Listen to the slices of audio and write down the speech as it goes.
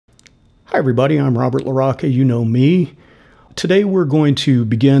Hi everybody, I'm Robert LaRocca, you know me. Today we're going to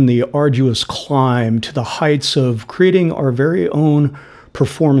begin the arduous climb to the heights of creating our very own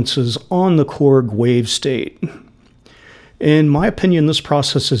performances on the Korg Wavestate. In my opinion, this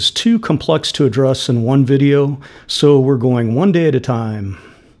process is too complex to address in one video, so we're going one day at a time.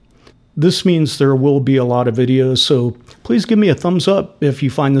 This means there will be a lot of videos, so please give me a thumbs up if you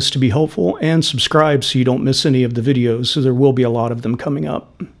find this to be helpful, and subscribe so you don't miss any of the videos, so there will be a lot of them coming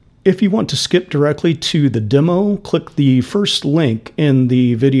up. If you want to skip directly to the demo, click the first link in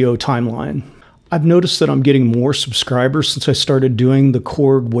the video timeline. I've noticed that I'm getting more subscribers since I started doing the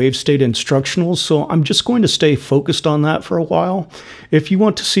Korg Wavestate instructionals, so I'm just going to stay focused on that for a while. If you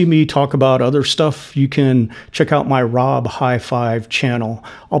want to see me talk about other stuff, you can check out my Rob High Five channel.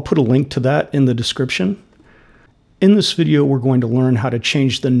 I'll put a link to that in the description. In this video, we're going to learn how to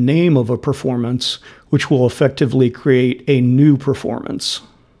change the name of a performance, which will effectively create a new performance.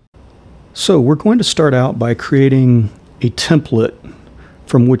 So we're going to start out by creating a template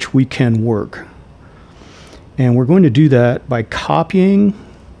from which we can work. And we're going to do that by copying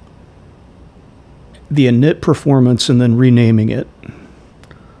the init performance and then renaming it.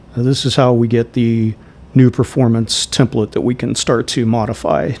 Now, this is how we get the new performance template that we can start to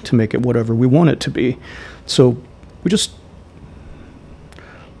modify to make it whatever we want it to be. So we just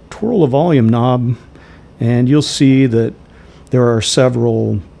twirl the volume knob and you'll see that there are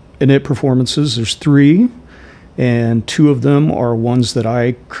several init performances. There's 3, and 2 of them are ones that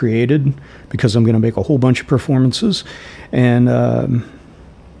I created because I'm going to make a whole bunch of performances. And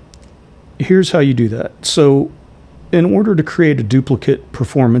here's how you do that. So in order to create a duplicate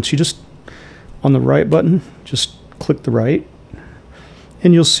performance, you just, on the right button, just click the right,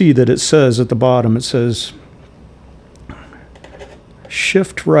 and you'll see that it says at the bottom, it says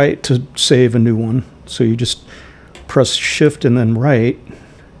shift right to save a new one. So you just press shift and then right,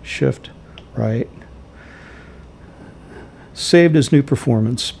 shift right, saved as new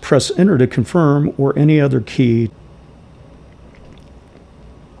performance. Press enter to confirm or any other key.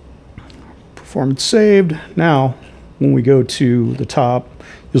 Performance saved. Now when we go to the top,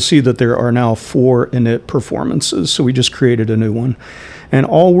 you'll see that there are now 4 init performances, so we just created a new one, and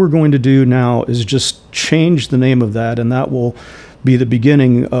all we're going to do now is just change the name of that, and that will be the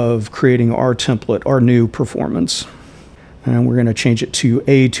beginning of creating our template, our new performance. And we're going to change it to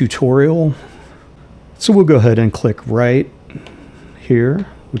a tutorial. So we'll go ahead and click right here,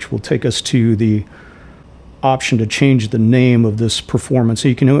 which will take us to the option to change the name of this performance. So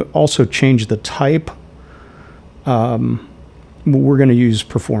you can also change the type. We're going to use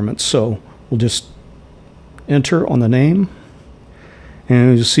performance, so we'll just enter on the name,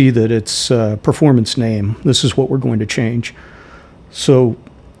 and you'll see that it's performance name. This is what we're going to change. So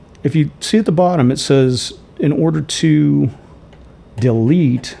if you see at the bottom, it says in order to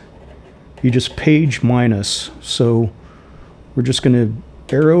delete, you just page minus. So we're just going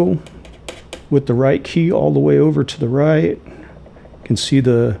to arrow with the right key all the way over to the right. You can see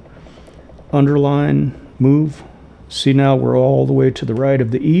the underline move. See, now we're all the way to the right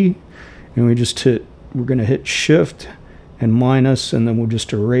of the E, and we just hit, we're going to hit shift and minus, and then we'll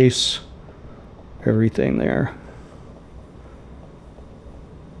just erase everything there.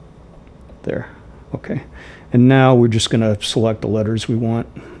 There. Okay, and now we're just going to select the letters we want.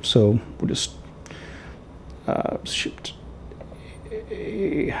 So we'll just shift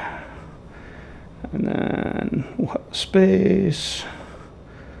A, and then we'll have a space,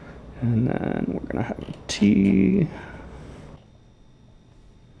 and then we're going to have a T.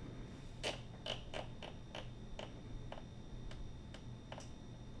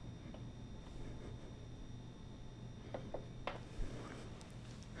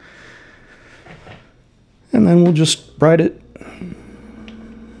 And then we'll just write it,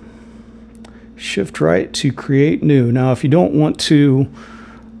 shift right to create new. Now, if you don't want to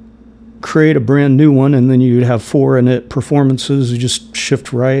create a brand new one and then you'd have 4 init performances, you just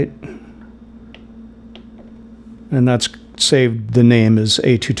shift right, and that's saved the name as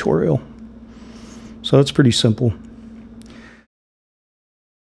a tutorial. So that's pretty simple.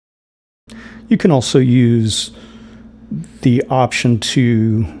 You can also use the option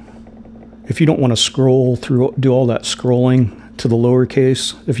to, if you don't want to scroll through, do all that scrolling to the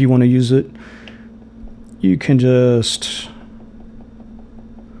lowercase, if you want to use it, you can just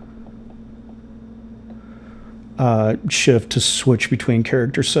shift to switch between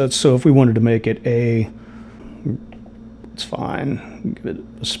character sets. So if we wanted to make it A, it's fine. Give it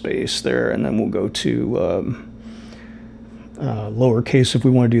a space there, and then we'll go to lowercase. If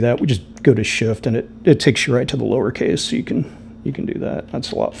we want to do that, we just go to shift, and it takes you right to the lowercase, so you can do that.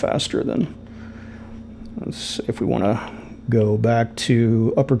 That's a lot faster than if we want to go back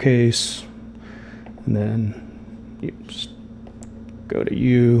to uppercase, and then you just go to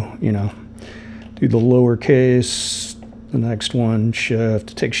U, you know, do the lowercase, the next one,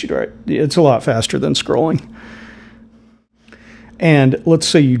 shift, takes you to right. It's a lot faster than scrolling. And let's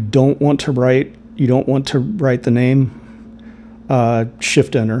say you don't want to write the name,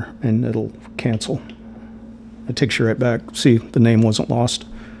 shift enter and it'll cancel. It takes you right back. See, the name wasn't lost.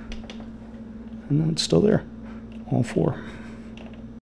 And then it's still there, all four.